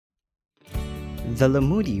The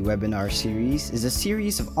Lamudi webinar series is a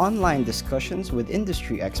series of online discussions with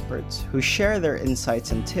industry experts who share their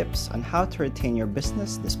insights and tips on how to retain your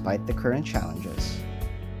business despite the current challenges.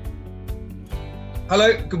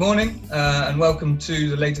 Hello, good morning, and welcome to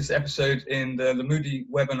the latest episode in the Lamudi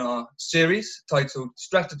webinar series titled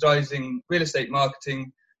Strategizing Real Estate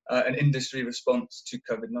Marketing and Industry Response to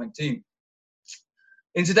COVID-19.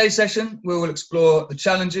 In today's session, we will explore the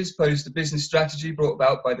challenges posed to business strategy brought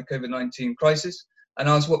about by the COVID-19 crisis and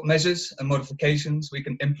ask what measures and modifications we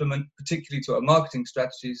can implement, particularly to our marketing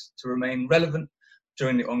strategies, to remain relevant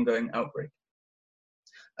during the ongoing outbreak.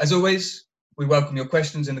 As always, we welcome your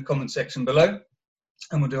questions in the comment section below,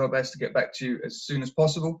 and we'll do our best to get back to you as soon as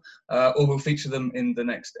possible, or we'll feature them in the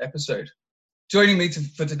next episode. Joining me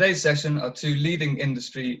for today's session are two leading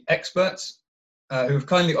industry experts, who have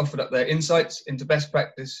kindly offered up their insights into best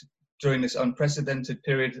practice during this unprecedented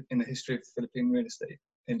period in the history of the Philippine real estate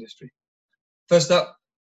industry. First up,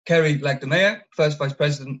 Kerry Lagdameo, First Vice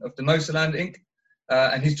President of Demosaland Inc.,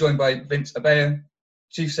 and he's joined by Vince Abeo,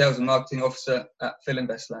 Chief Sales and Marketing Officer at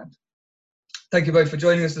Philinvestland. Thank you both for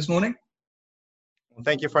joining us this morning.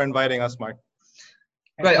 Thank you for inviting us, Mark.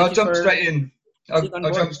 Great, I'll jump straight in. I'll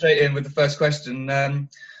jump straight in with the first question.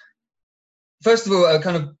 First of all, a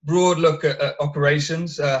kind of broad look at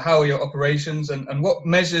operations. How are your operations, and what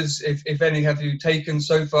measures, if any, have you taken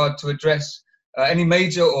so far to address any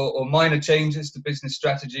major or minor changes to business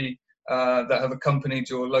strategy that have accompanied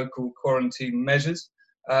your local quarantine measures?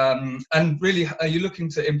 And really, are you looking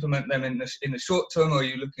to implement them in the short term, or are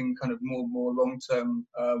you looking kind of more long term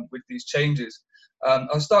with these changes?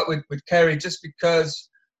 I'll start with Kerry, just because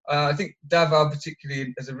I think Davao,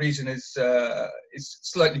 particularly as a region, is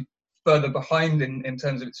slightly further behind in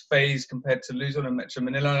terms of its phase compared to Luzon and Metro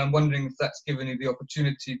Manila, and I'm wondering if that's given you the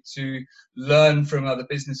opportunity to learn from other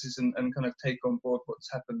businesses and kind of take on board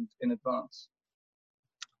what's happened in advance.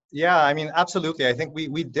 Yeah, I mean, absolutely. I think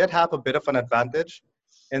we did have a bit of an advantage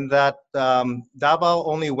in that Davao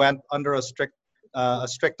only went under a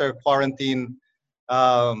stricter quarantine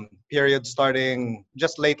period starting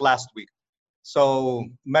just late last week. So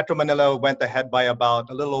Metro Manila went ahead by about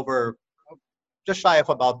a little over, just shy of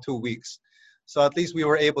about 2 weeks. So at least we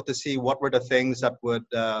were able to see what were the things that were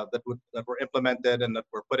implemented and that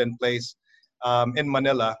were put in place in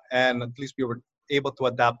Manila, and at least we were able to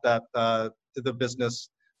adapt that to the business,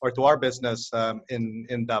 or to our business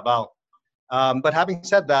in Davao. But having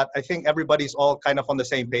said that, I think everybody's all kind of on the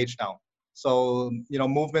same page now. So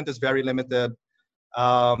movement is very limited.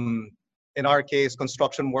 In our case,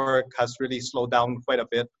 construction work has really slowed down quite a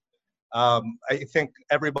bit. I think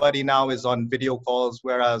everybody now is on video calls,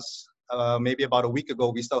 whereas maybe about a week ago,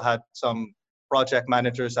 we still had some project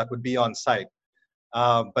managers that would be on site.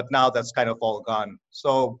 But now that's kind of all gone.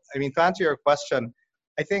 So, I mean, to answer your question,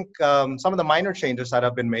 I think some of the minor changes that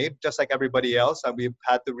have been made, just like everybody else, and we've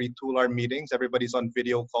had to retool our meetings. Everybody's on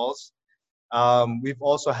video calls. We've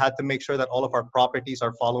also had to make sure that all of our properties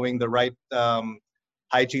are following the right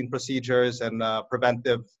hygiene procedures and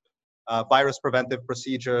virus preventive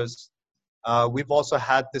procedures. We've also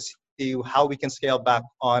had to see how we can scale back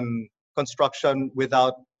on construction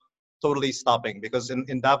without totally stopping, because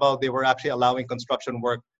in Davao, they were actually allowing construction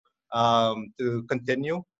work to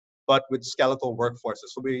continue, but with skeletal workforces.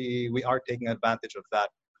 So we are taking advantage of that.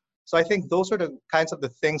 So I think those are the kinds of the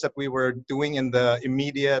things that we were doing in the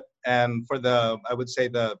immediate and for I would say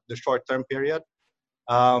the short-term period.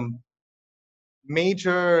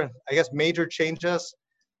 Major changes.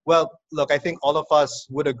 Well, look, I think all of us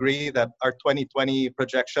would agree that our 2020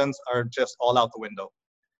 projections are just all out the window.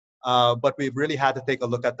 But we've really had to take a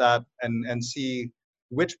look at that and see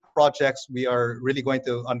which projects we are really going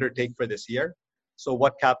to undertake for this year. So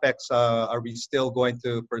what CapEx are we still going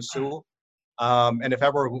to pursue? And if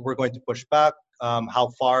ever we're going to push back, how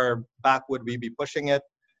far back would we be pushing it?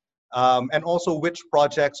 And also which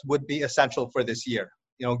projects would be essential for this year?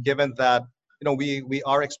 Given that we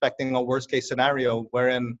are expecting a worst case scenario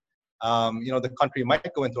wherein, the country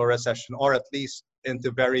might go into a recession, or at least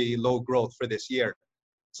into very low growth for this year.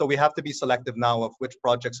 So we have to be selective now of which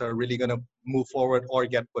projects are really going to move forward or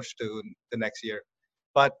get pushed to the next year.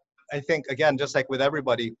 But I think, again, just like with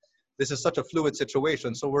everybody, this is such a fluid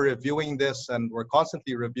situation. So we're reviewing this, and we're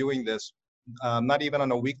constantly reviewing this, not even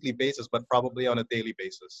on a weekly basis, but probably on a daily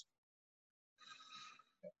basis.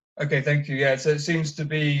 Okay, thank you. Yeah, so it seems to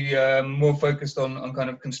be more focused on kind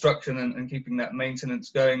of construction and keeping that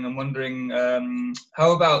maintenance going. I'm wondering,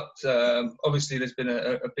 how about, obviously there's been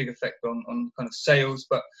a big effect on kind of sales,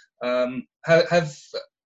 but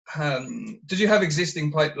did you have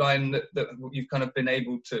existing pipeline that you've kind of been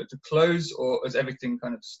able to close, or has everything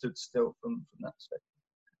kind of stood still from that perspective?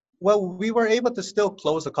 Well, we were able to still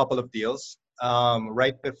close a couple of deals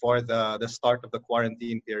right before the start of the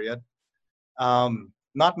quarantine period.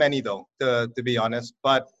 Not many though, to be honest,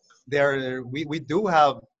 but we do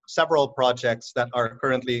have several projects that are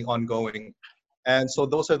currently ongoing. And so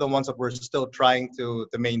those are the ones that we're still trying to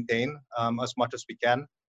maintain as much as we can.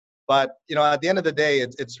 But at the end of the day,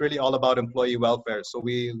 it's really all about employee welfare. So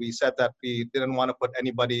we said that we didn't want to put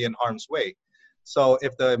anybody in harm's way. So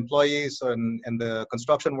if the employees and the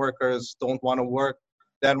construction workers don't want to work,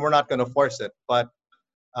 then we're not going to force it. But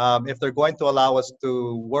if they're going to allow us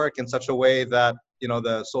to work in such a way that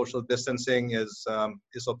the social distancing is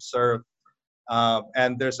observed,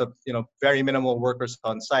 and there's very minimal workers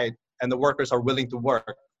on site, and the workers are willing to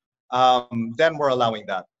work, then we're allowing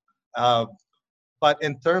that. But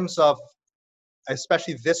in terms of,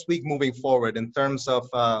 especially this week moving forward, in terms of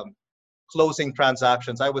closing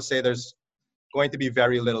transactions, I would say there's going to be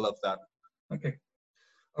very little of that. Okay.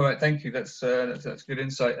 All right, thank you. That's good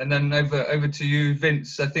insight. And then over to you,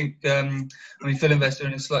 Vince. I think Philinvest are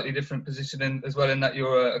in a slightly different position as well, in that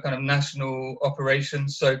you're a kind of national operation.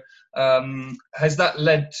 So has that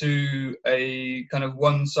led to a kind of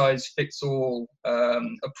one-size-fits-all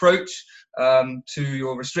approach to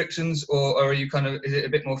your restrictions, or are you is it a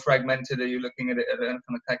bit more fragmented? Are you looking at it at a kind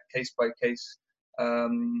of case-by-case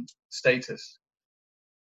status?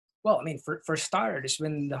 Well, I mean, for starters,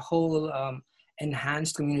 when the whole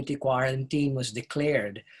enhanced community quarantine was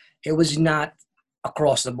declared, it was not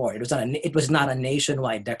across the board. It was not a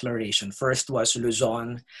nationwide declaration. First was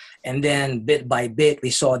Luzon, and then bit by bit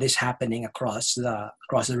we saw this happening across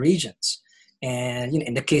the regions. And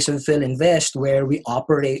in the case of Philinvest, where we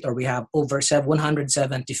operate, or we have over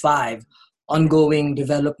 175 ongoing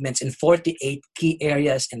developments in 48 key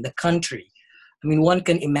areas in the country. I mean, one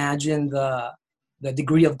can imagine the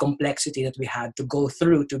degree of complexity that we had to go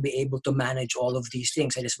through to be able to manage all of these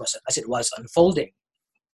things as it was unfolding.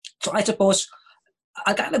 So I suppose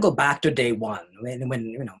I gotta go back to day one,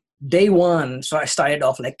 when day one. So I started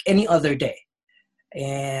off like any other day,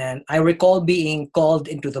 and I recall being called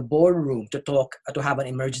into the boardroom to have an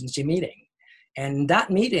emergency meeting. And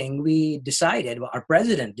that meeting, our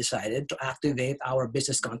president decided to activate our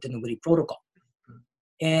business continuity protocol.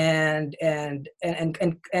 And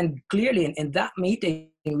clearly in that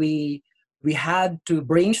meeting, we had to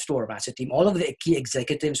brainstorm as a team. All of the key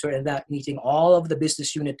executives were in that meeting. All of the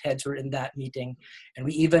business unit heads were in that meeting, and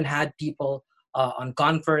we even had people on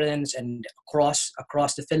conference and across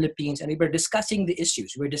the Philippines. And we were discussing the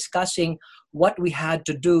issues. We were discussing what we had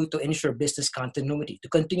to do to ensure business continuity, to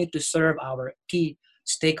continue to serve our key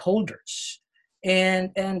stakeholders.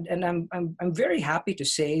 And I'm very happy to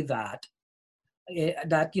say that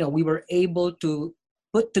we were able to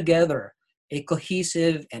put together a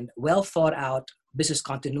cohesive and well thought out business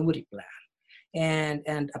continuity plan,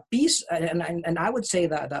 and a piece, and I would say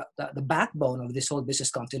that the backbone of this whole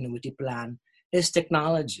business continuity plan is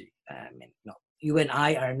technology. I mean, you and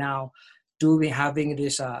I are now having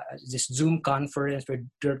this Zoom conference.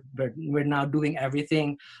 We're now doing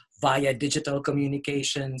everything via digital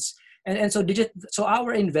communications. And so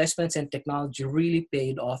our investments in technology really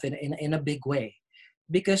paid off in a big way,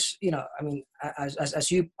 because as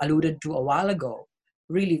you alluded to a while ago,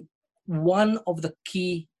 really one of the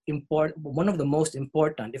most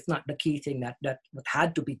important, if not the key thing that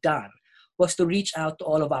had to be done, was to reach out to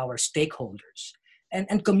all of our stakeholders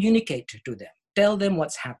and communicate to them. Tell them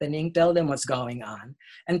what's happening, tell them what's going on,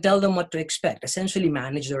 and tell them what to expect. Essentially,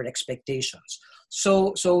 manage their expectations.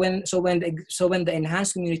 So when the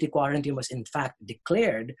enhanced community quarantine was in fact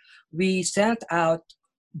declared, we sent out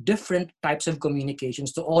different types of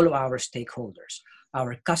communications to all of our stakeholders,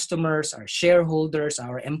 our customers, our shareholders,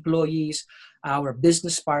 our employees, our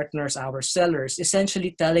business partners, our sellers,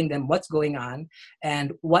 essentially telling them what's going on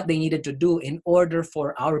and what they needed to do in order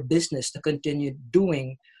for our business to continue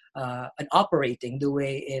doing and operating the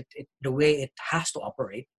way it has to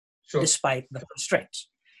operate, sure, despite the constraints.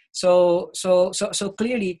 So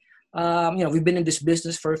clearly, we've been in this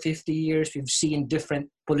business for 50 years. We've seen different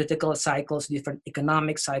political cycles, different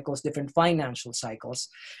economic cycles, different financial cycles,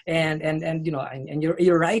 and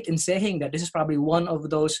you're right in saying that this is probably one of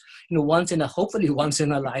those hopefully once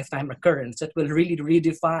in a lifetime occurrence that will really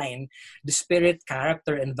redefine the spirit,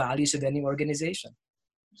 character, and values of any organization.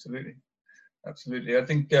 Absolutely. I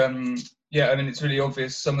think, it's really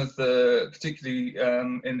obvious some of the, particularly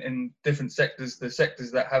in different sectors, the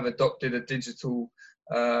sectors that have adopted a digital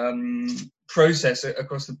process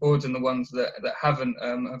across the board, and the ones that haven't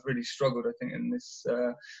have really struggled, I think, in this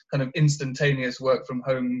kind of instantaneous work from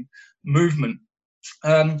home movement.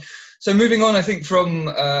 So moving on, I think from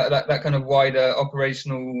that kind of wider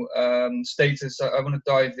operational status, I want to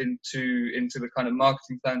dive into the kind of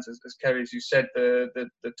marketing plans. As Kerry, as you said, the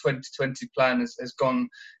 2020 plan has gone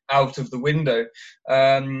out of the window.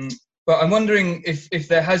 But I'm wondering if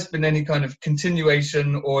there has been any kind of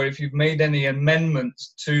continuation, or if you've made any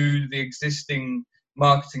amendments to the existing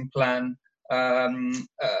marketing plan,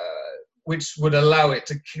 which would allow it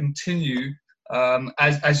to continue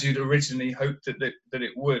as you'd originally hoped that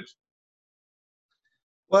it would.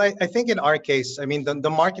 Well, I think in our case, I mean, the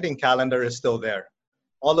marketing calendar is still there.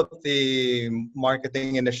 All of the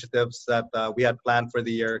marketing initiatives that we had planned for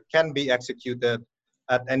the year can be executed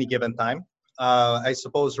at any given time. I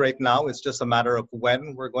suppose right now it's just a matter of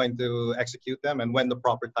when we're going to execute them and when the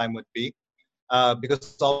proper time would be.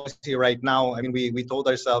 Because obviously right now, I mean, we told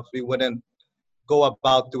ourselves we wouldn't go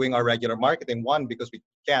about doing our regular marketing. One, because we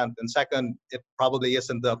can't, and second, it probably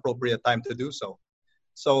isn't the appropriate time to do so.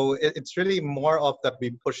 So it's really more of that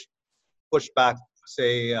we push back,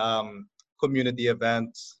 say, community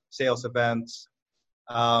events, sales events,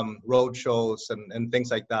 road shows, and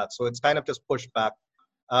things like that. So it's kind of just pushed back.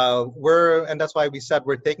 And that's why we said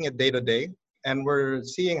we're taking it day to day, and we're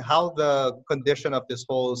seeing how the condition of this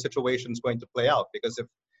whole situation is going to play out. Because if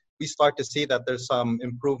we start to see that there's some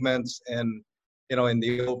improvements in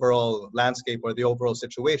the overall landscape or the overall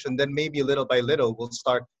situation, then maybe little by little we'll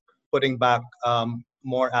start putting back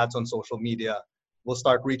more ads on social media. We'll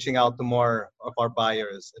start reaching out to more of our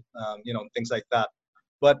buyers, things like that.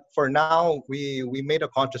 But for now, we made a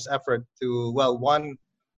conscious effort to, well, one,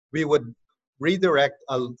 we would redirect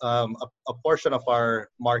a portion of our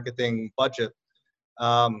marketing budget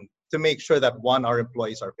to make sure that, one, our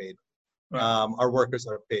employees are paid, right, our workers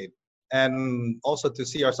are paid, and also to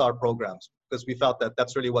CSR programs, because we felt that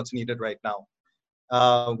that's really what's needed right now.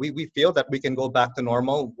 We feel that we can go back to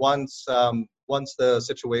normal once the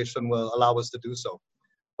situation will allow us to do so.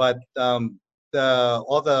 But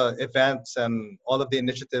all the events and all of the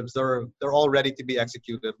initiatives, they're all ready to be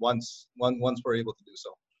executed once we're able to do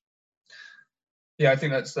so. Yeah, I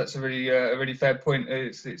think that's a really fair point.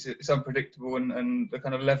 It's unpredictable, and the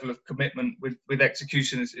kind of level of commitment with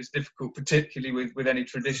execution is difficult, particularly with any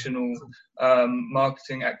traditional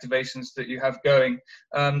marketing activations that you have going.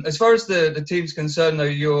 As far as the team's concerned,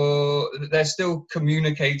 though, they're still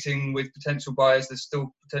communicating with potential buyers. They're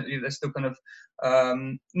still kind of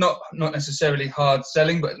not necessarily hard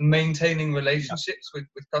selling, but maintaining relationships with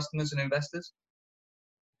customers and investors.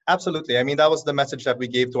 Absolutely. I mean, that was the message that we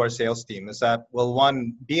gave to our sales team, is that, well,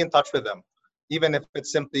 one, be in touch with them, even if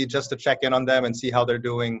it's simply just to check in on them and see how they're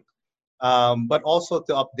doing, but also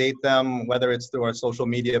to update them, whether it's through our social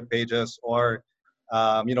media pages or,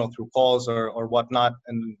 through calls or whatnot,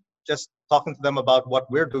 and just talking to them about what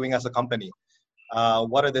we're doing as a company.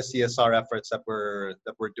 What are the CSR efforts that we're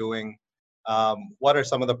doing? What are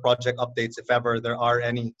some of the project updates, if ever there are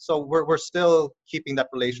any? So we're still keeping that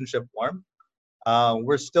relationship warm.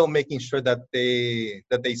 We're still making sure that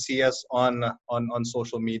they see us on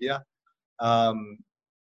social media,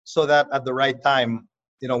 so that at the right time,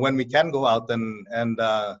 when we can go out and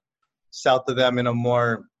sell to them in a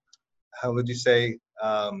more, how would you say,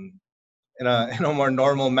 in a more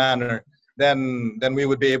normal manner, then we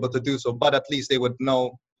would be able to do so. But at least they would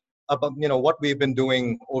know about what we've been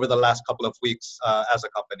doing over the last couple of weeks as a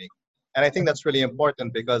company. And I think that's really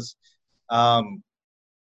important because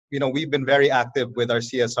we've been very active with our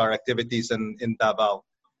CSR activities in Davao.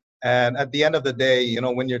 And at the end of the day,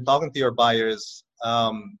 when you're talking to your buyers,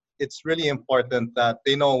 it's really important that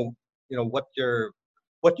they know, what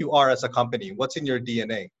you are as a company, what's in your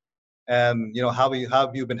DNA, and how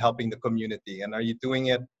have you been helping the community, and are you doing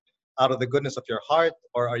it out of the goodness of your heart,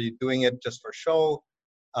 or are you doing it just for show?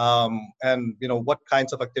 And what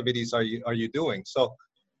kinds of activities are you doing? So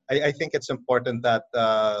I think it's important that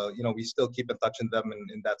we still keep in touch with them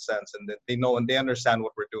in that sense, and that they know and they understand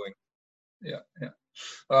what we're doing. Yeah.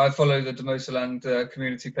 I follow the Damosaland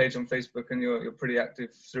community page on Facebook, and you're pretty active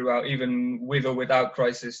throughout, even with or without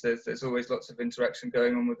crisis. There's always lots of interaction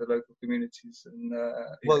going on with the local communities. And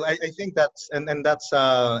well, I think that's and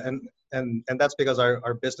that's because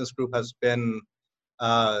our business group has been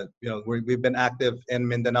we've been active in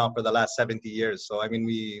Mindanao for the last 70 years. So I mean,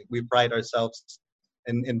 we pride ourselves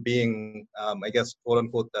in being, I guess, quote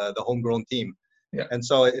unquote, the homegrown team. Yeah. And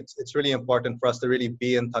so it's really important for us to really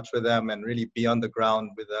be in touch with them and really be on the ground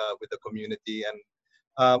with the community, and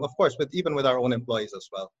of course even with our own employees as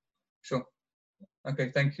well. Sure. Okay,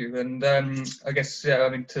 thank you. And I guess, I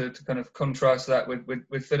mean, to kind of contrast that with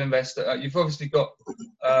Fininvest, you've obviously got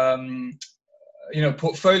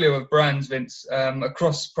portfolio of brands, Vince,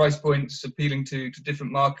 across price points, appealing to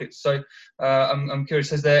different markets. So I'm curious,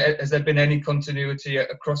 has there been any continuity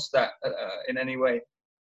across that in any way?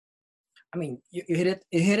 I mean, you hit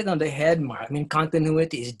it on the head, Mark. I mean,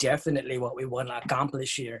 continuity is definitely what we want to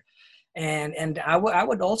accomplish here. And I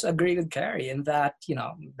would also agree with Carrie in that,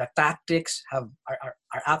 the tactics are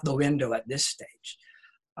out the window at this stage.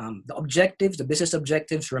 The business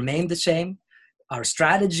objectives remain the same. Our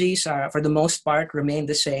strategies are, for the most part, remain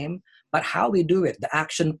the same. But how we do it, the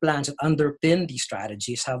action plans that underpin these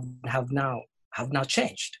strategies have now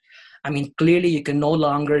changed. I mean, clearly you can no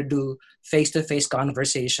longer do face-to-face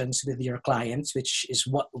conversations with your clients, which is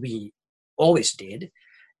what we always did.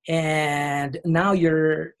 And now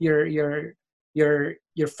you're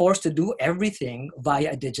forced to do everything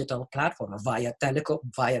via a digital platform or via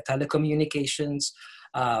telecommunications,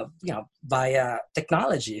 via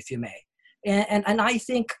technology, if you may. And I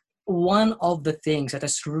think one of the things that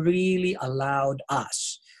has really allowed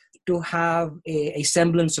us to have a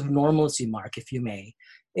semblance of normalcy, Mark, if you may,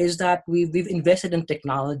 is that we've invested in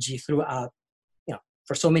technology throughout,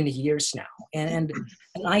 for so many years now. And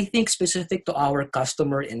I think specific to our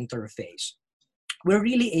customer interface, we're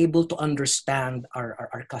really able to understand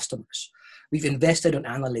our customers. We've invested in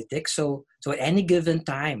analytics. So at any given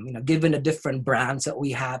time, given the different brands that we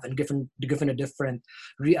have and given a different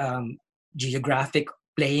geographic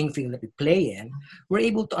playing field that we play in, we're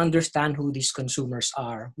able to understand who these consumers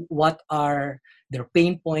are, what are their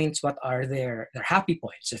pain points, what are their happy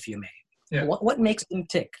points, if you may. Yeah. What makes them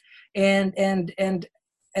tick. And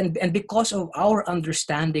because of our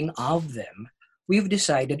understanding of them, we've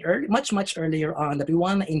decided much earlier on that we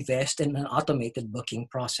want to invest in an automated booking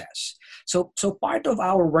process. So part of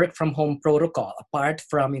our work from home protocol, apart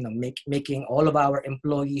from making all of our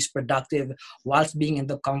employees productive whilst being in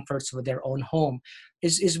the comforts of their own home,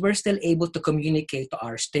 is we're still able to communicate to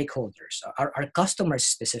our stakeholders. Our customers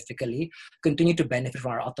specifically continue to benefit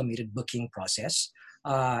from our automated booking process.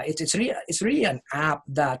 It's really an app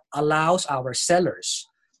that allows our sellers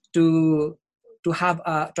to have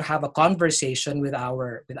a conversation with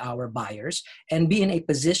our buyers and be in a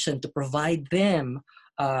position to provide them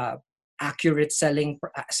accurate selling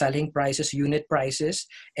prices, unit prices,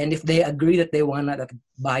 and if they agree that that the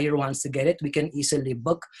buyer wants to get it, we can easily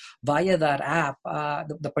book via that app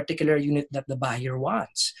the particular unit that the buyer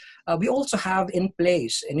wants. We also have in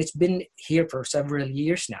place, and it's been here for several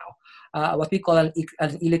years now, what we call an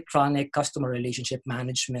electronic customer relationship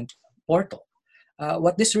management portal.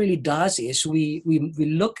 What this really does is we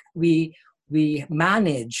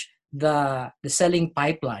manage the selling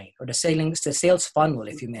pipeline or the sales funnel,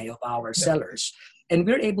 if you may, of our sellers, and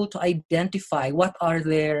we're able to identify what are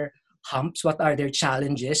their humps, what are their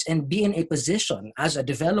challenges, and be in a position as a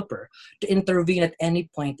developer to intervene at any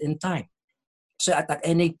point in time. So at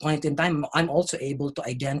any point in time, I'm also able to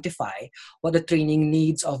identify what the training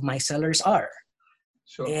needs of my sellers are.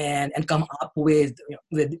 Sure. And come up with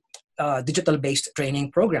digital-based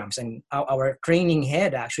training programs. And our training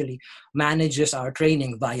head actually manages our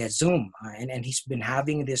training via Zoom. And he's been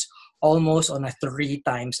having this almost on a 3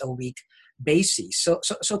 times a week basis. So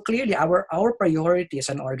clearly our priority as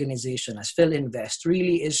an organization, as Philinvest,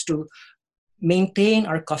 really is to maintain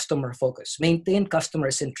our customer focus, maintain customer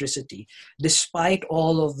centricity, despite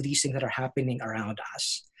all of these things that are happening around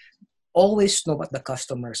us. Always know what the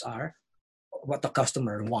customers are, what the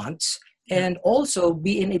customer wants, and also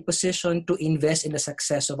be in a position to invest in the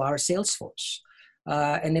success of our sales force.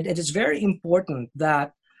 And it is very important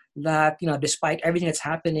that despite everything that's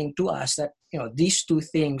happening to us, that these 2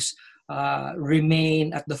 things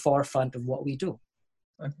remain at the forefront of what we do.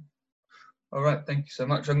 Okay. All right, thank you so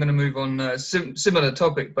much. I'm going to move on similar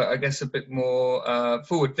topic, but I guess a bit more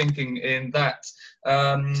forward thinking in that.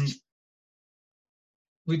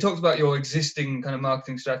 We talked about your existing kind of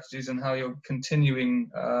marketing strategies and how you're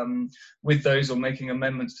continuing with those or making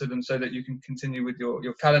amendments to them so that you can continue with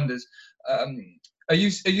your calendars. Are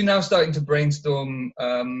you now starting to brainstorm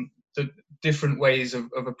the different ways of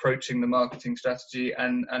approaching the marketing strategy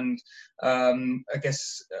and I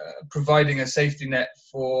guess providing a safety net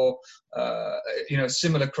for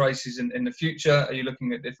similar crises in the future? Are you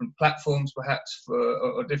looking at different platforms perhaps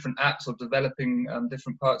or different apps, or developing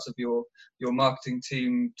different parts of your marketing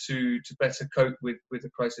team to better cope with a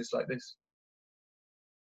crisis like this?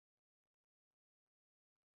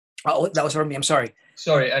 Oh, that was for me. I'm sorry.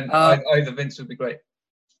 Sorry, and either Vince would be great.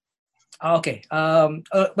 Okay.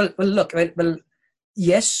 Look. Well,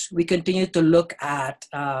 yes, we continue to look at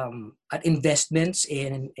investments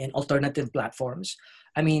in alternative platforms.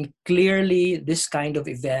 I mean, clearly, this kind of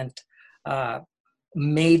event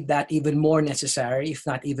made that even more necessary, if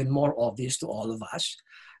not even more obvious to all of us.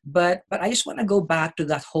 But I just want to go back to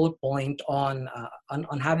that whole point on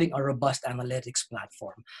having a robust analytics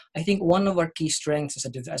platform. I think one of our key strengths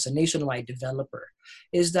as a nationwide developer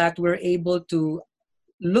is that we're able to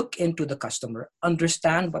look into the customer,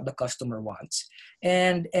 understand what the customer wants,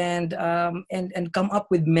 and come up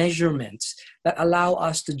with measurements that allow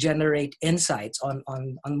us to generate insights on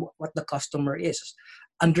what the customer is,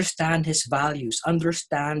 understand his values,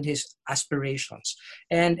 understand his aspirations,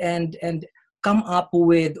 and come up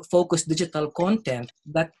with focused digital content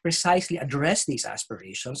that precisely address these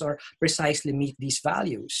aspirations or precisely meet these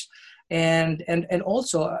values, and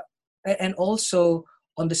also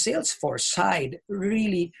on the Salesforce side,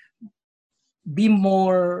 really be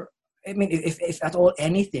more, I mean, if at all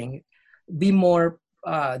anything, be more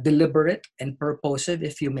deliberate and purposive,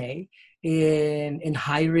 if you may, in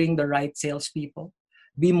hiring the right salespeople.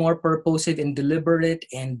 Be more purposive and deliberate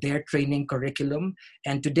in their training curriculum.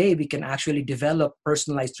 And today we can actually develop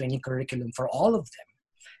personalized training curriculum for all of them.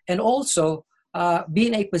 And also be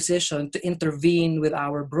in a position to intervene with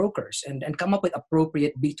our brokers and come up with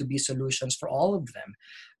appropriate B2B solutions for all of them.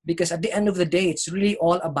 Because at the end of the day, it's really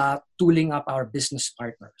all about tooling up our business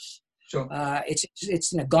partners. Sure.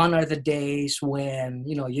 It's gone are the days when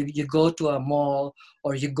you go to a mall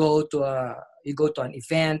or you go to an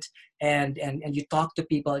event and you talk to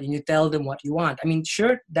people and you tell them what you want. I mean,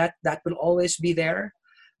 sure, that will always be there,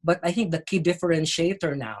 but I think the key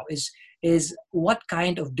differentiator now is what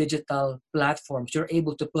kind of digital platforms you're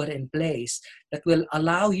able to put in place that will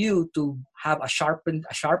allow you to have a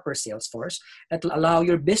sharper sales force, that will allow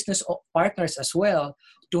your business partners as well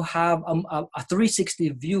to have a 360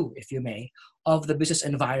 view, if you may, of the business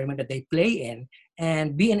environment that they play in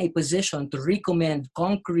and be in a position to recommend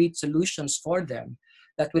concrete solutions for them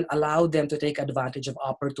that will allow them to take advantage of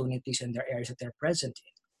opportunities in their areas that they're present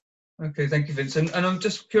in. Okay, thank you, Vincent. And I'm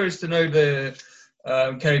just curious to know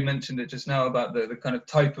Kerry mentioned it just now about the kind of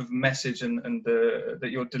type of message and that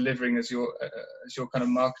you're delivering as your kind of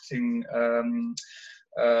marketing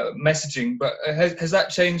messaging. But has that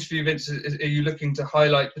changed for you, Vince? Are you looking to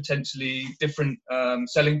highlight potentially different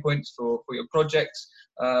selling points for your projects?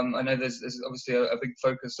 I know there's obviously a big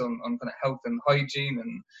focus on kind of health and hygiene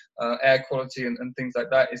and air quality and things like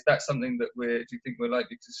that. Is that something that do you think we're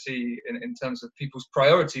likely to see in terms of people's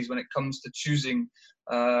priorities when it comes to choosing,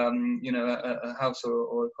 a house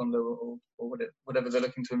or a condo or whatever they're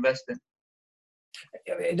looking to invest in?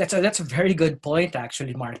 That's a very good point,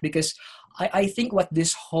 actually, Mark, because I think what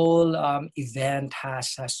this whole event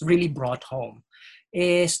has really brought home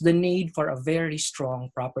is the need for a very strong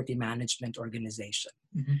property management organization.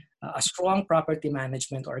 Mm-hmm. A strong property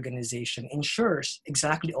management organization ensures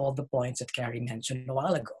exactly all the points that Kerry mentioned a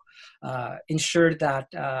while ago. Ensure that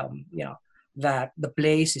that the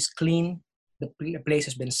place is clean, the place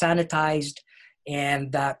has been sanitized,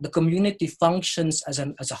 and that the community functions as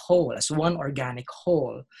a whole, as one organic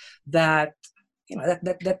whole, that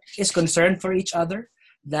is concerned for each other,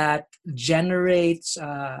 that generates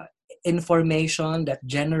information, that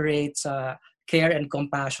generates care and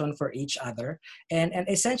compassion for each other, and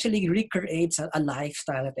essentially recreates a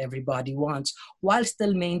lifestyle that everybody wants while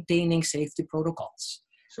still maintaining safety protocols.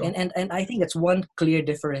 Sure. And I think that's one clear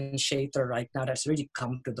differentiator right now that's really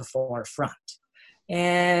come to the forefront.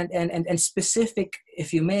 And specific,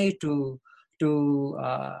 if you may, to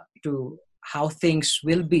how things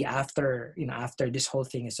will be after this whole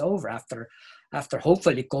thing is over, after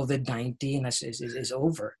hopefully COVID-19 is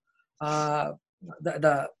over.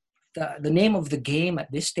 The name of the game at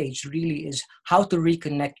this stage really is how to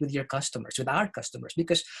reconnect with our customers,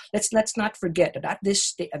 because let's not forget that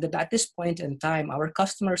at this point in time, our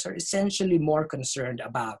customers are essentially more concerned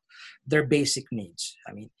about their basic needs.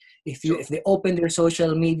 I mean, if they open their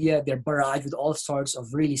social media, they're barraged with all sorts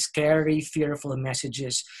of really scary, fearful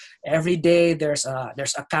messages. Every day there's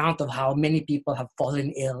a count of how many people have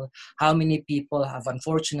fallen ill, how many people have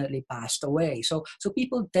unfortunately passed away. So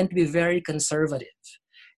people tend to be very conservative.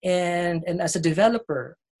 And as a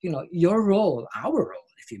developer, your role, our role,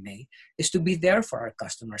 if you may, is to be there for our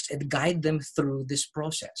customers and guide them through this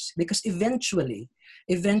process. Because eventually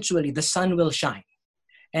the sun will shine.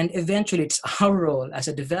 And eventually it's our role as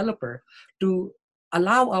a developer to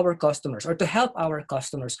allow our customers or to help our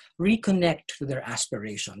customers reconnect to their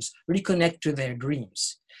aspirations, reconnect to their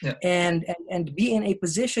dreams, yeah. and be in a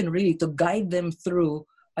position really to guide them through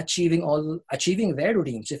achieving their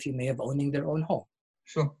dreams, if you may, of owning their own home.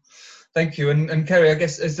 Sure. Thank you. And Kerry, I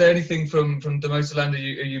guess, is there anything from Damotaland? Are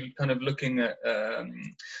you kind of looking at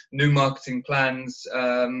new marketing plans,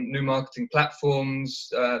 new marketing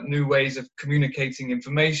platforms, new ways of communicating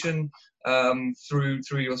information? through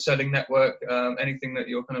your selling network? Anything that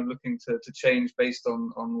you're kind of looking to change based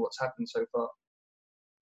on what's happened so far?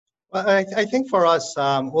 Well, I think for us,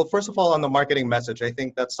 well, first of all, on the marketing message, I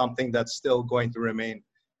think that's something that's still going to remain.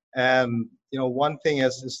 And one thing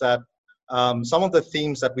is that some of the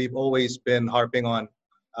themes that we've always been harping on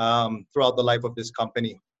throughout the life of this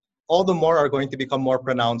company, all the more are going to become more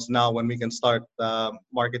pronounced now when we can start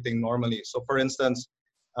marketing normally. So, for instance,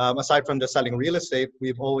 aside from just selling real estate,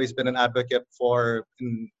 we've always been an advocate for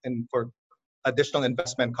additional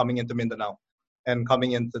investment coming into Mindanao and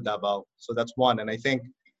coming into Davao. So that's one. And I think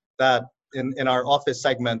that in our office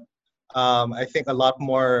segment, I think a lot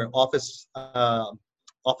more office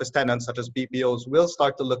tenants such as BPOs will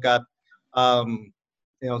start to look at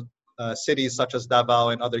cities such as Davao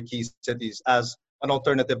and other key cities as an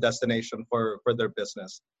alternative destination for their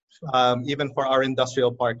business. Even for our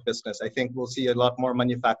industrial park business, I think we'll see a lot more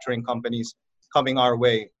manufacturing companies coming our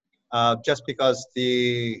way, just because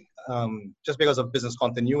of business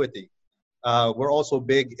continuity. We're also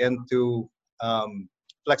big into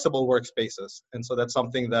flexible workspaces, and so that's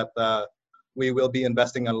something that we will be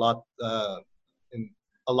investing a lot of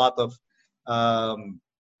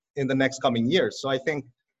in the next coming years. So I think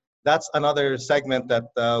that's another segment that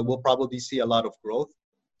will probably see a lot of growth.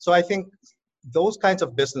 So I think those kinds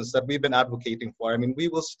of business that we've been advocating for, I mean, we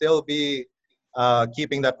will still be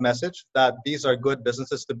keeping that message that these are good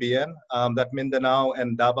businesses to be in, that Mindanao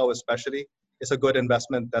and Davao especially is a good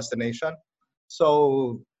investment destination.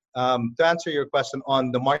 So to answer your question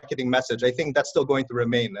on the marketing message, I think that's still going to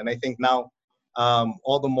remain. And I think now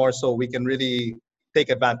all the more so we can really take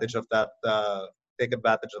advantage of that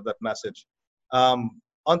message.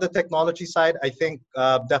 On the technology side, I think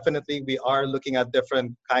definitely we are looking at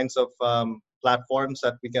different kinds of platforms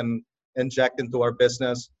that we can inject into our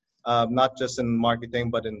business, not just in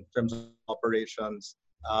marketing, but in terms of operations,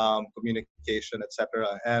 communication,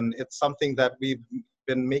 etc. And it's something that we've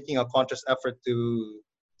been making a conscious effort to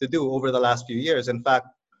do over the last few years. In fact,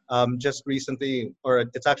 just recently, or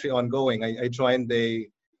it's actually ongoing, I joined a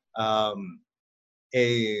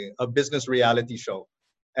business reality show.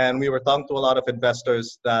 And we were talking to a lot of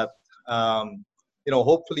investors that,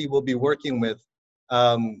 hopefully we'll be working with.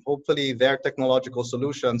 Hopefully their technological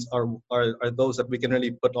solutions are those that we can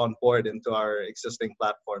really put on board into our existing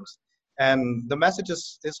platforms. And the message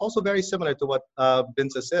is also very similar to what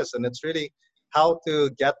Binces is. And it's really how to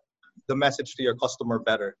get the message to your customer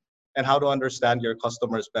better and how to understand your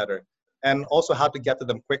customers better. And also how to get to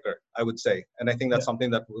them quicker, I would say. And I think that's something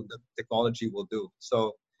that the technology will do.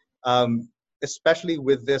 So, especially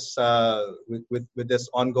with this with this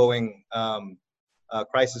ongoing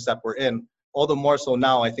crisis that we're in, all the more so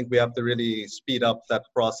now, I think we have to really speed up that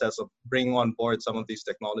process of bringing on board some of these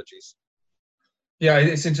technologies. Yeah,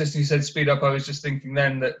 it's interesting you said speed up. I was just thinking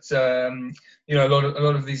then that a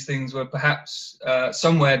lot of these things were perhaps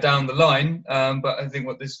somewhere down the line, but I think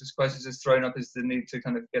what this crisis has thrown up is the need to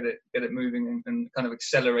kind of get it moving and kind of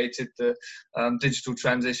accelerated the digital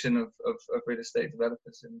transition of real estate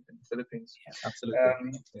developers in the Philippines. Yeah, absolutely.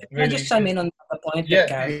 Really, I just chime in on the point that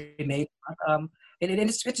Gary made.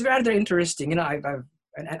 It's rather interesting.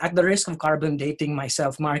 And at the risk of carbon dating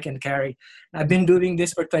myself, Mark and Carrie, I've been doing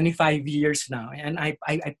this for 25 years now, and I'm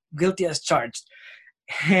guilty as charged.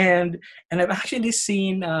 And I've actually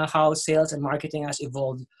seen how sales and marketing has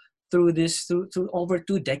evolved through over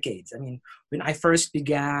 2 decades. I mean, when I first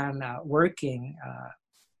began working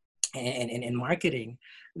in marketing,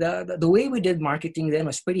 the way we did marketing then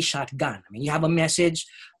was pretty shotgun. I mean, you have a message,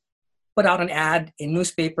 put out an ad in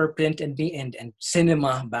newspaper, print, and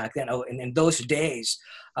cinema back then. Oh, in those days,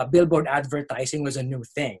 billboard advertising was a new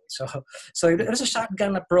thing. So it was a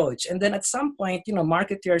shotgun approach. And then at some point,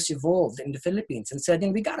 marketers evolved in the Philippines and said,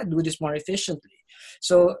 we got to do this more efficiently.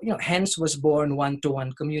 So, hence was born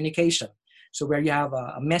one-to-one communication. So where you have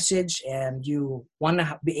a message and you want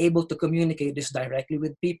to be able to communicate this directly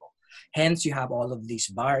with people. Hence, you have all of these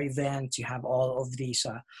bar events, you have all of these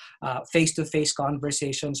face-to-face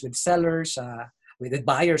conversations with sellers, with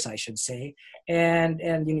buyers, I should say, and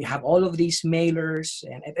you have all of these mailers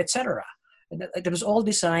and etc. It was all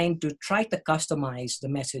designed to try to customize the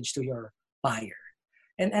message to your buyer.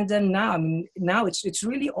 And then now it's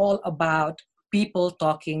really all about people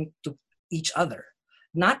talking to each other,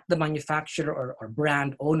 not the manufacturer or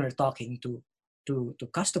brand owner talking to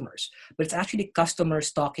customers, but it's actually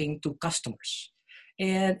customers talking to customers.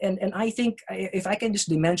 And I think if I can just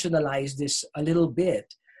dimensionalize this a little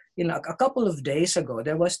bit, a couple of days ago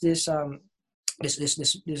there was this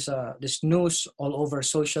news all over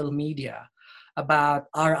social media about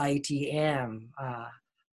RITM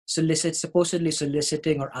supposedly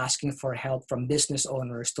soliciting or asking for help from business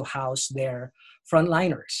owners to house their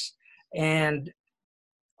frontliners. And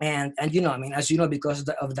you know, I mean, as you know, because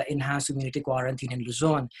of the enhanced community quarantine in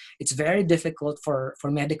Luzon, it's very difficult for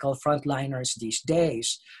medical frontliners these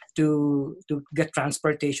days to get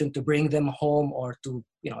transportation to bring them home or to,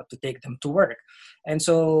 you know, to take them to work. And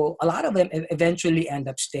so a lot of them eventually end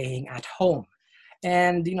up staying at home.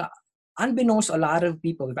 And, you know, unbeknownst to a lot of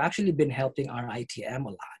people, we've actually been helping our ITM a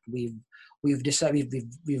lot. We've decided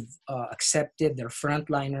we've accepted their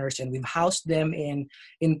frontliners, and we've housed them in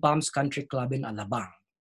Palms Country Club in Alabang.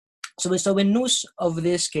 So when news of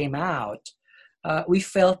this came out, we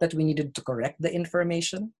felt that we needed to correct the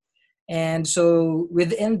information. And so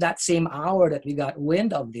within that same hour that we got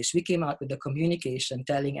wind of this, we came out with a communication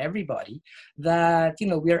telling everybody that, you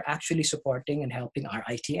know, we're actually supporting and helping our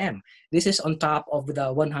ITM. This is on top of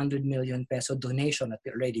the 100 million peso donation that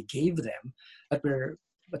we already gave them, that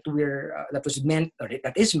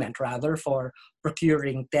is meant rather for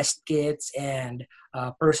procuring test kits and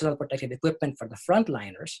personal protective equipment for the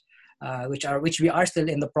frontliners. Which we are still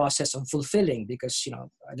in the process of fulfilling, because, you know,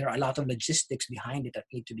 there are a lot of logistics behind it that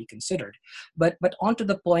need to be considered. But on to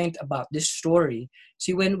the point about this story.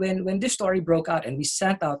 See, when this story broke out and we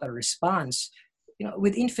sent out a response, you know,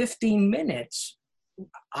 within 15 minutes,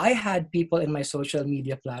 I had people in my social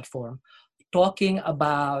media platform talking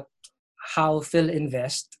about how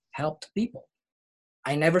PhilInvest helped people.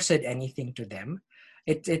 I never said anything to them.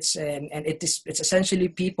 It's essentially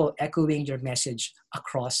people echoing your message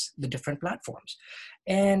across the different platforms,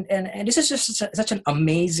 and this is just such an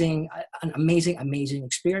amazing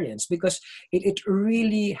experience, because it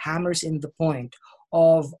really hammers in the point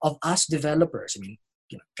of us developers. I mean,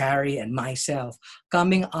 you know, Carrie and myself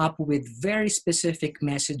coming up with very specific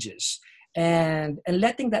messages and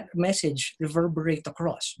letting that message reverberate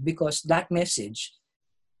across, because that message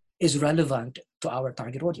is relevant to our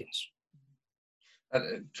target audience.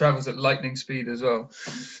 It travels at lightning speed as well.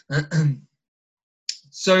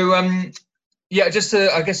 So yeah, just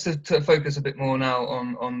to focus a bit more now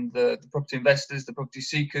on the property investors, the property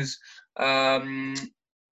seekers, and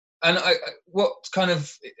what kind of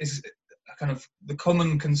is the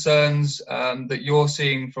common concerns that you're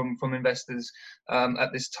seeing from investors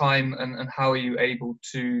at this time, and how are you able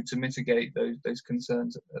to mitigate those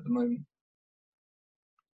concerns at the moment?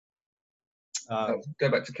 Go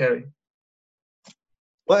back to Kerry.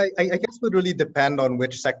 Well, I guess it would really depend on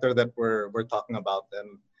which sector that we're talking about.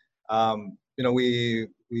 And you know,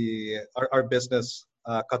 our business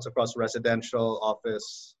cuts across residential,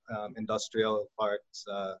 office, industrial parts,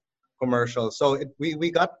 commercial. So we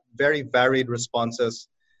got very varied responses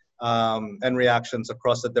and reactions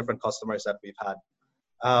across the different customers that we've had.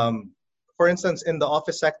 For instance, in the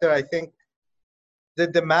office sector, I think the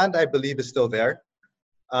demand, I believe, is still there.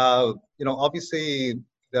 You know, obviously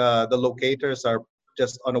the locators are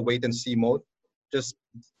just on a wait and see mode,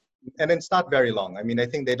 and it's not very long. I mean, I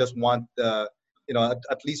think they just want you know,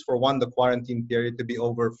 at least for the quarantine period to be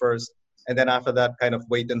over first, and then after that, kind of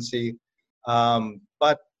wait and see.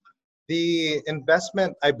 But the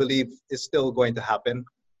investment, I believe, is still going to happen.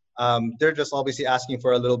 They're just obviously asking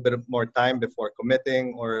for a little bit more time before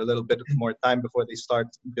committing, or a little bit more time before they start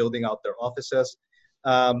building out their offices.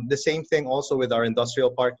 The same thing also with our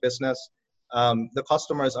industrial park business. The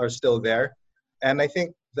customers are still there. And I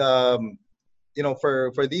think you know,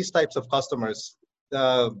 for these types of customers,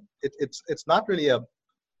 it's not really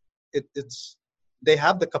they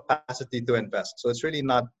have the capacity to invest. So it's really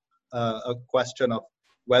not a question of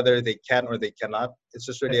whether they can or they cannot. It's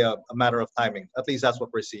just really a matter of timing. At least that's what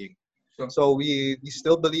we're seeing. Sure. So we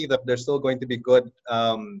still believe that there's still going to be good,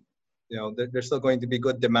 you know, there's still going to be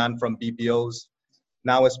good demand from BPOs.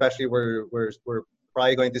 Now, especially, we're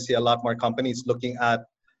probably going to see a lot more companies looking at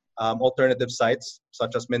alternative sites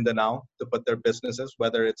such as Mindanao to put their businesses,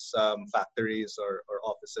 whether it's factories or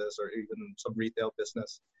offices or even some retail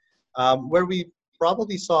business. Where we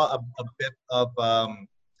probably saw a bit of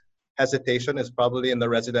hesitation is probably in the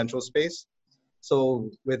residential space. So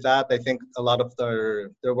with that, I think a lot of there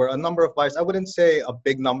were a number of buyers. I wouldn't say a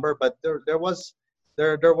big number, but there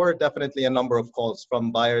were definitely a number of calls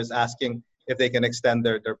from buyers asking if they can extend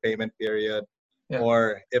their payment period, yeah,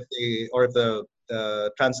 or if the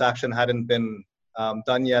transaction hadn't been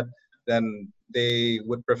done yet, then they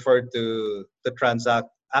would prefer to transact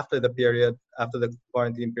after the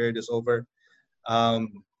quarantine period is over.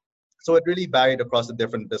 So it really varied across the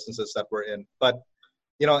different businesses that we're in. But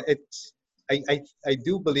you know, I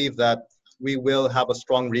do believe that we will have a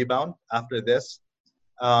strong rebound after this.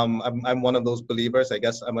 I'm one of those believers. I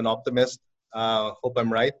guess I'm an optimist. Hope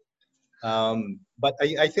I'm right. But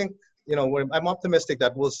I think I'm optimistic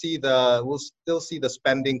that we'll still see the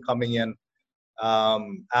spending coming in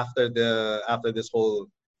after this whole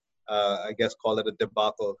I guess call it a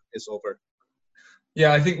debacle is over.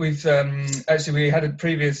 Yeah, I think we've we had a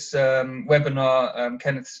previous webinar.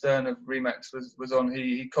 Kenneth Stern of Remax was on.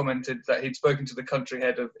 He commented that he'd spoken to the country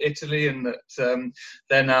head of Italy, and that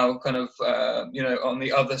they're now kind of on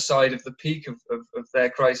the other side of the peak of their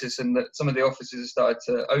crisis, and that some of the offices have started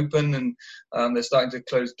to open, and they're starting to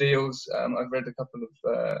close deals. I've read a couple of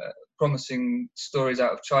promising stories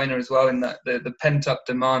out of China as well, in that the pent up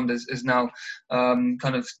demand is now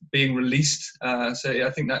kind of being released. So I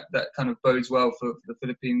think that kind of bodes well for the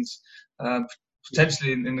Philippines,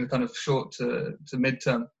 potentially in the kind of short to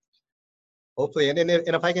midterm. Hopefully, and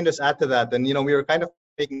if I can just add to that, then we were kind of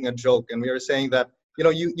making a joke, and we were saying that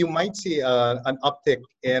you might see an uptick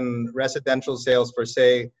in residential sales for,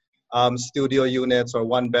 say, studio units or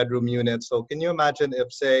 1-bedroom units. So can you imagine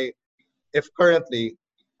if currently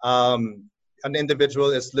an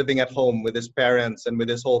individual is living at home with his parents and with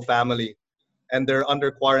his whole family, and they're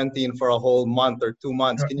under quarantine for a whole month or 2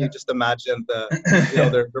 months? Can you just imagine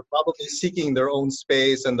they're probably seeking their own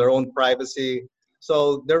space and their own privacy.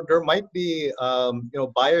 So there might be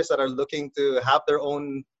buyers that are looking to have their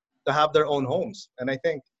own homes. And I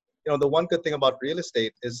think the one good thing about real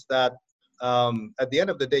estate is that at the end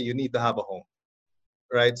of the day, you need to have a home,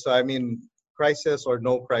 right? So I mean, crisis or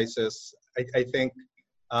no crisis, I think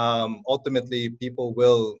ultimately people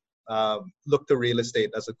will look to real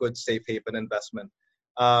estate as a good safe haven investment,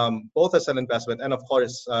 both as an investment and of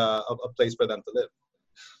course a place for them to live.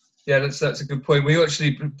 Yeah, that's a good point. We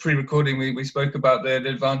actually pre-recording we spoke about the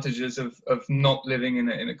advantages of not living in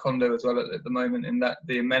a condo as well at the moment, in that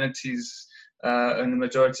the amenities and the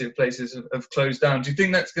majority of places have closed down. Do you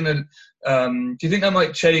think that's going to? Do you think that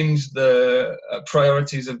might change the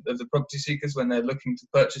priorities of the property seekers when they're looking to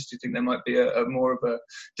purchase? Do you think there might be a more of a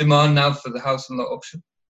demand now for the house and lot option?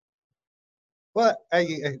 Well,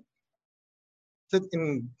 I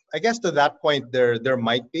guess to that point there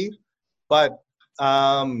might be, but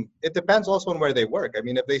it depends also on where they work. I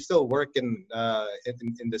mean, if they still work in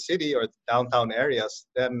the city or downtown areas,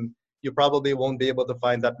 then you probably won't be able to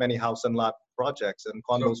find that many house and lot projects, and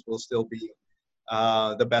condos will still be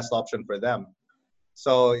the best option for them.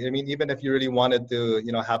 So I mean, even if you really wanted to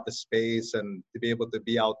have the space and to be able to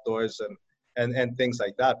be outdoors and things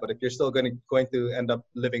like that, but if you're still going to end up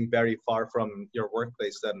living very far from your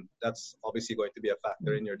workplace, then that's obviously going to be a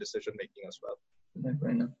factor in your decision making as well.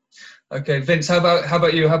 Okay, Vince, how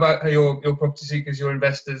about you? How about your property seekers, your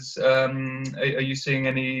investors? Are you seeing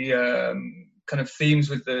any kind of themes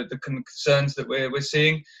with the concerns that we're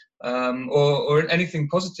seeing, or anything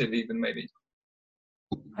positive even maybe?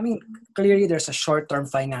 I mean, clearly there's a short-term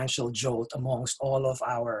financial jolt amongst all of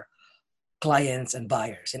our clients and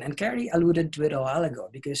buyers, and Carrie alluded to it a while ago,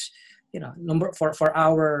 because for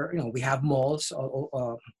our we have malls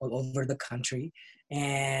all over the country,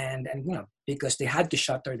 and because they had to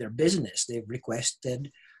shutter their business, they've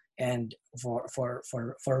requested and for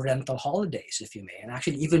rental holidays, if you may. And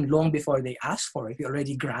actually, even long before they asked for it, we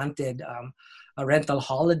already granted rental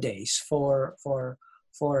holidays for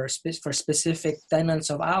specific tenants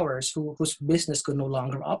of ours whose business could no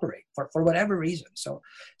longer operate for whatever reason. So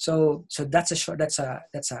it's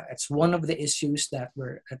one of the issues that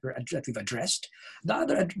we've addressed.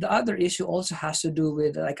 The other issue also has to do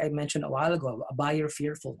with, like I mentioned a while ago, a buyer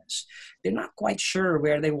fearfulness. They're not quite sure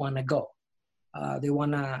where they want to go.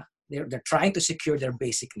 They're trying to secure their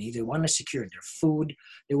basic needs. They want to secure their food.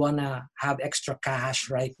 They want to have extra cash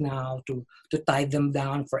right now to tie them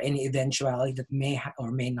down for any eventuality that may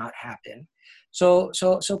or may not happen. So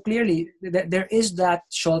clearly there is that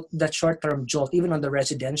short-term jolt even on the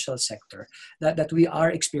residential sector that we are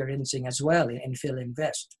experiencing as well in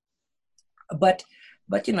Philinvest. But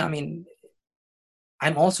I mean,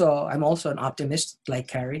 I'm also an optimist like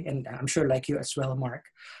Carrie, and I'm sure like you as well, Mark.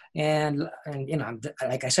 And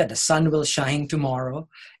like I said, the sun will shine tomorrow,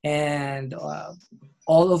 and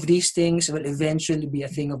all of these things will eventually be a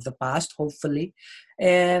thing of the past, hopefully.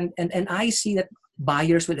 And I see that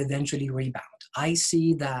buyers will eventually rebound. I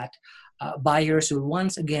see that buyers will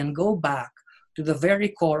once again go back to the very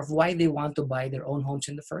core of why they want to buy their own homes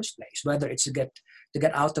in the first place, whether it's to get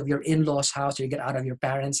out of your in-laws' house, or you get out of your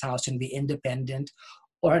parents' house and be independent,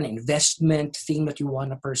 or an investment theme that you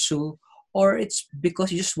want to pursue, or it's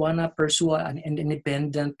because you just want to pursue an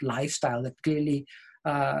independent lifestyle that clearly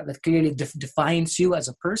defines you as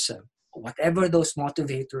a person. Whatever those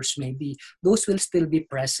motivators may be, those will still be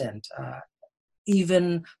present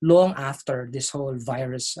even long after this whole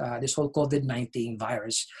virus, this whole COVID-19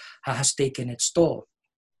 virus has taken its toll.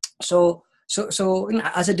 So So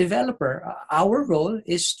as a developer, our role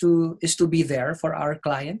is to be there for our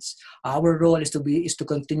clients. Our role is to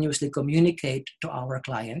continuously communicate to our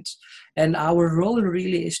clients, and our role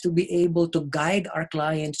really is to be able to guide our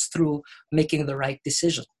clients through making the right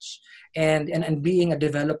decisions. And being a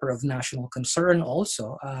developer of national concern,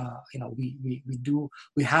 also,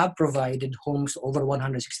 we have provided homes to over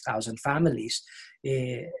 106,000 families.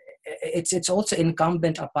 It's also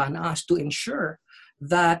incumbent upon us to ensure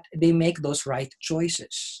that they make those right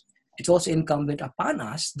choices. It's also incumbent upon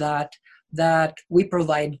us that we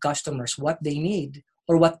provide customers what they need,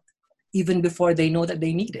 or what even before they know that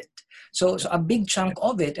they need it. So a big chunk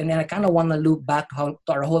of it, and then I kind of want to loop back to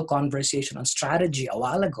our whole conversation on strategy a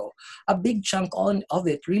while ago. A big chunk of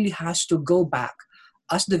it really has to go back,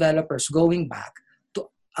 us developers going back to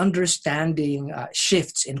understanding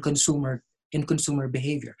shifts in consumer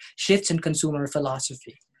behavior, shifts in consumer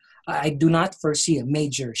philosophy. I do not foresee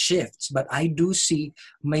major shifts, but I do see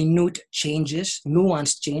minute changes,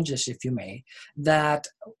 nuanced changes, if you may, that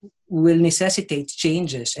will necessitate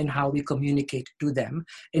changes in how we communicate to them,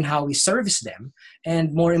 in how we service them,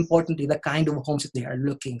 and more importantly, the kind of homes that they are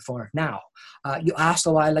looking for now. You asked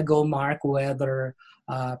a while ago, Mark, whether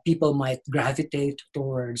people might gravitate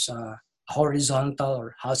towards horizontal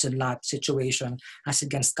or house and lot situation as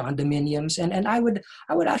against condominiums, and I would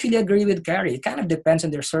actually agree with Gary. It kind of depends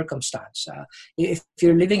on their circumstance. If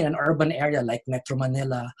you're living in an urban area like Metro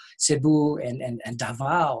Manila, Cebu, and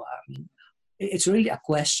Davao, it's really a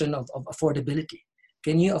question of affordability.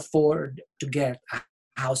 Can you afford to get a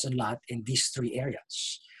house and lot in these three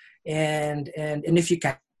areas? And if you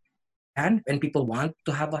can, and people want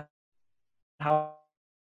to have a house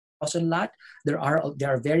and lot, there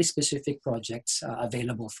are very specific projects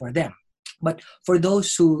available for them. But for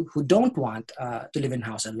those who don't want to live in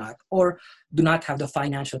house and lot, or do not have the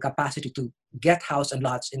financial capacity to get house and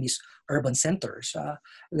lots in these urban centers,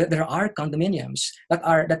 there are condominiums that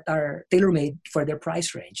are tailor-made for their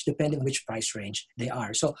price range, depending on which price range they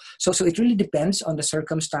are. So it really depends on the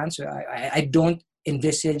circumstance. I don't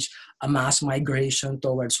envisage a mass migration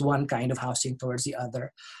towards one kind of housing towards the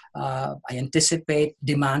other. I anticipate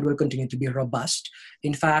demand will continue to be robust.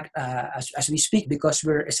 In fact, as we speak, because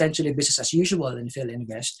we're essentially business as usual in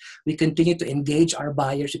PhilInvest, we continue to engage our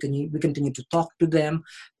buyers. We continue to talk to them.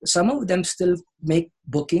 Some of them still make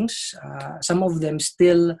bookings. Some of them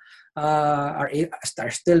still are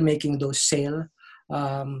still making those sales.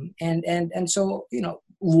 And so,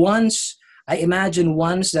 once the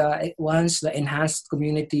enhanced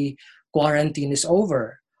community quarantine is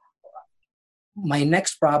over, my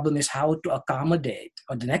next problem is how to accommodate,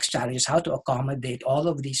 or the next challenge is how to accommodate all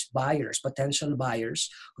of these buyers, potential buyers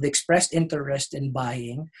who've expressed interest in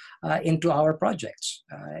buying into our projects.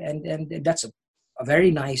 And that's a very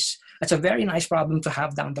nice problem to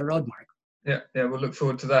have down the road, Mark. Yeah, we'll look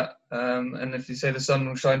forward to that. And if you say the sun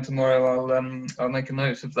will shine tomorrow, I'll make a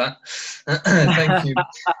note of that. Thank you.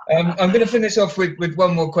 I'm going to finish off with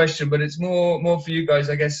one more question, but it's more for you guys,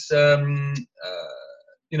 I guess.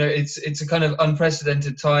 It's a kind of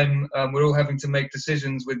unprecedented time. We're all having to make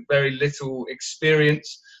decisions with very little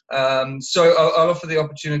experience. So I'll offer the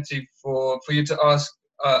opportunity for you to ask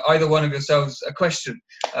either one of yourselves a question,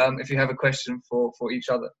 if you have a question for each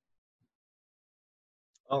other.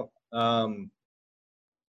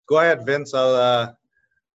 Go ahead, Vince. Why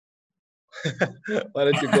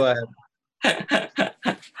don't you go ahead?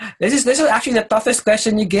 This is actually the toughest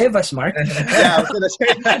question you gave us, Mark. Yeah, I was going to say.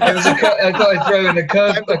 I thought I'd throw in a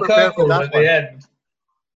curveball at the end.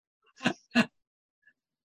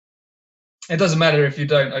 It doesn't matter if you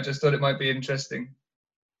don't. I just thought it might be interesting.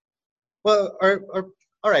 Well,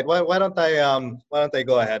 all right. Why don't I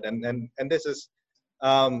go ahead? And this is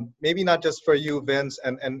maybe not just for you, Vince,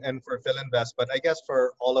 and for PhilInvest, but I guess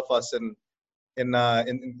for all of us in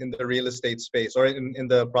the real estate space, or in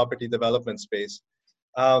the property development space.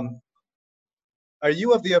 Are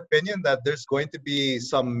you of the opinion that there's going to be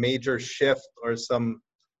some major shift or some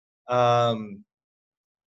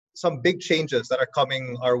big changes that are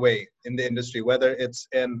coming our way in the industry, whether it's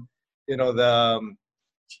in the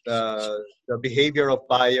behavior of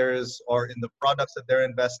buyers, or in the products that they're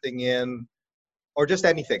investing in, or just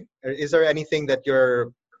anything? Is there anything that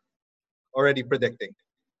you're already predicting?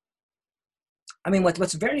 I mean,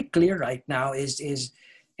 what's very clear right now is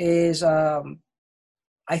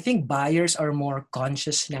I think buyers are more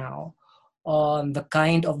conscious now on the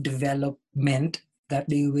kind of development that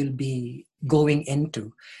they will be going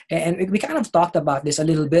into. And we kind of talked about this a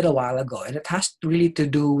little bit a while ago, and it has really to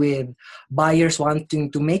do with buyers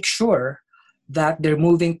wanting to make sure that they're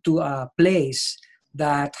moving to a place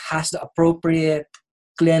that has the appropriate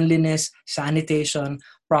cleanliness, sanitation,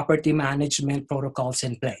 property management protocols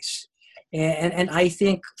in place. And I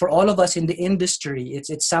think for all of us in the industry,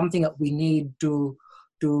 it's something that we need to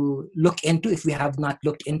look into if we have not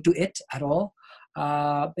looked into it at all.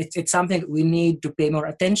 It's something we need to pay more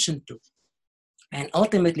attention to. And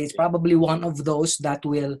ultimately, it's probably one of those that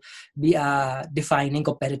will be a defining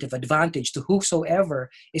competitive advantage to whosoever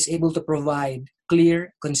is able to provide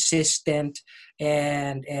clear, consistent,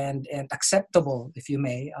 and acceptable, if you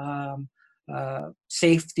may,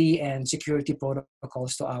 safety and security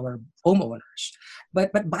protocols to our homeowners.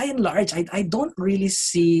 But by and large, I don't really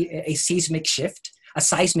see a seismic shift,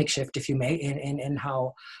 if you may, in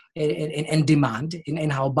how in demand, in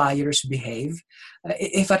how buyers behave.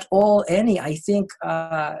 If at all any, I think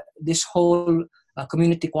this whole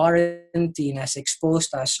community quarantine has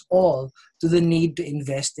exposed us all to the need to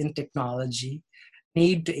invest in technology,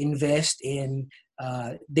 need to invest in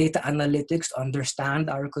data analytics to understand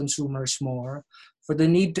our consumers more, for the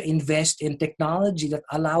need to invest in technology that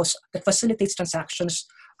facilitates transactions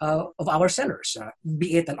of our sellers,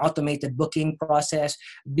 be it an automated booking process,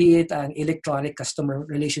 be it an electronic customer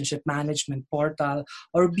relationship management portal,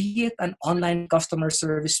 or be it an online customer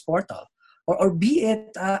service portal, or be it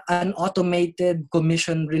an automated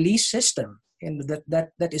commission release system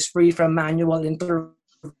that is free from manual intervention.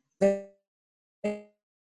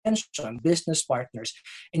 Business partners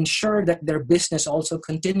ensure that their business also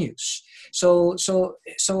continues. So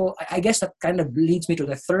I guess that kind of leads me to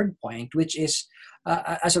the third point, which is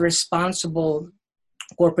as a responsible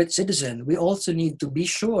corporate citizen, we also need to be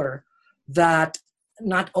sure that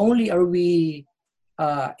not only are we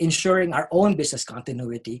ensuring our own business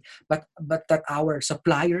continuity, but that our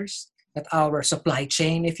suppliers, that our supply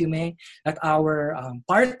chain, if you may, that our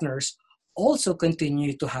partners also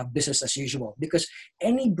continue to have business as usual, because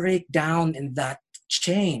any breakdown in that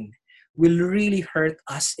chain will really hurt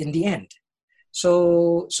us in the end.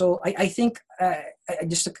 So I think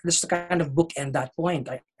just to kind of bookend that point,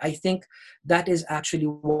 I think that is actually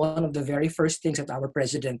one of the very first things that our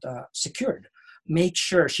president secured.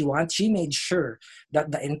 She made sure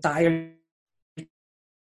that the entire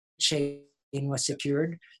chain was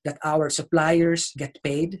secured, that our suppliers get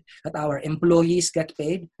paid, that our employees get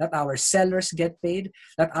paid, that our sellers get paid,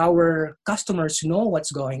 that our customers know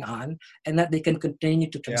what's going on, and that they can continue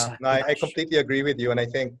to transact. Yeah, no, I completely agree with you, and I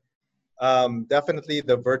think definitely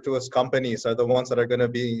the virtuous companies are the ones that are going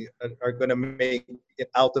to make it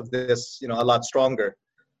out of this, a lot stronger,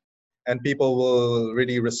 and people will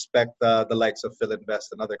really respect the likes of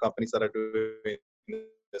Philinvest and other companies that are doing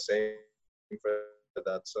the same for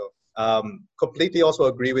that. So completely also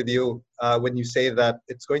agree with you when you say that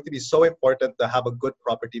it's going to be so important to have a good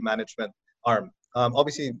property management arm.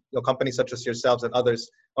 Obviously, companies such as yourselves and others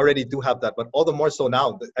already do have that, but all the more so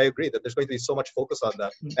now. I agree that there's going to be so much focus on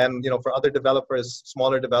that. And for other developers,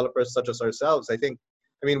 smaller developers such as ourselves,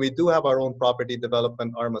 we do have our own property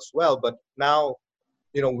development arm as well, but now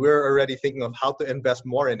we're already thinking of how to invest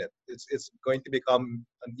more in it. It's going to become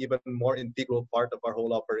an even more integral part of our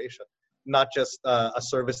whole operation, not just a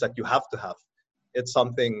service that you have to have. It's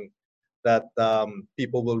something that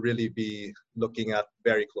people will really be looking at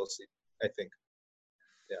very closely, I think.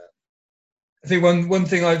 Yeah. I think one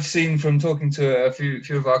thing I've seen from talking to a few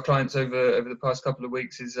of our clients over the past couple of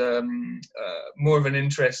weeks is more of an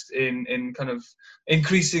interest in kind of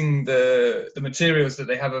increasing the materials that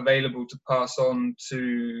they have available to pass on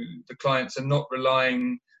to the clients, and not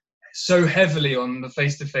relying so heavily on the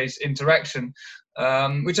face-to-face interaction,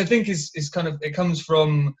 which I think is kind of, it comes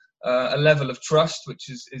from a level of trust which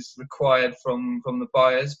is required from the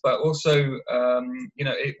buyers, but also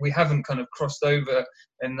we haven't kind of crossed over,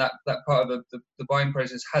 and that part of the buying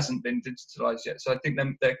process hasn't been digitalized yet. So I think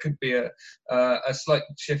there could be a slight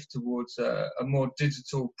shift towards a more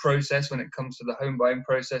digital process when it comes to the home buying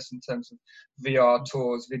process, in terms of VR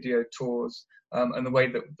tours, video tours, and the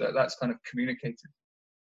way that's kind of communicated.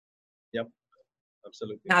 Yep.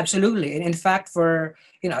 Absolutely. And in fact, for,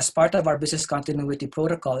 as part of our business continuity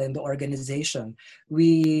protocol in the organization,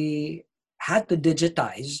 we had to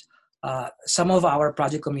digitize some of our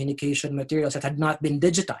project communication materials that had not been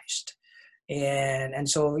digitized. And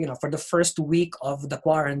so, for the first week of the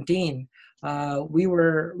quarantine, we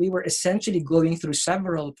were essentially going through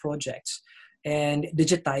several projects and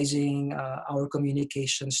digitizing our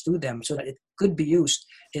communications to them so that it could be used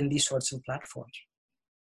in these sorts of platforms.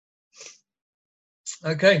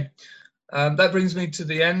 Okay, that brings me to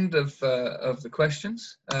the end of the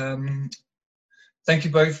questions. Thank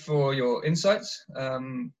you both for your insights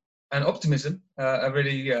and optimism. I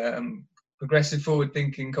really progressive,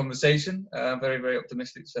 forward-thinking conversation. Very, very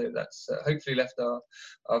optimistic. So that's hopefully left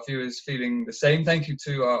our viewers feeling the same. Thank you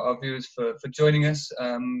to our viewers for joining us.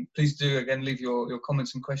 Please do, again, leave your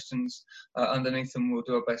comments and questions underneath, and we'll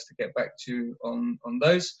do our best to get back to you on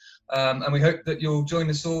those. And we hope that you'll join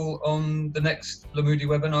us all on the next Lamudi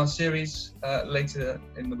webinar series later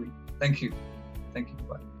in the week. Thank you. Thank you.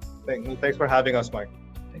 Bye. Thanks for having us, Mark.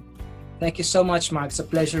 Thank you so much, Mark. It's a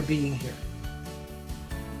pleasure being here.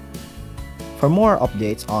 For more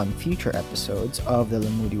updates on future episodes of the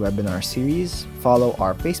Lamudi webinar series, follow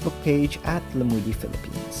our Facebook page at Lamudi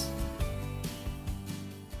Philippines.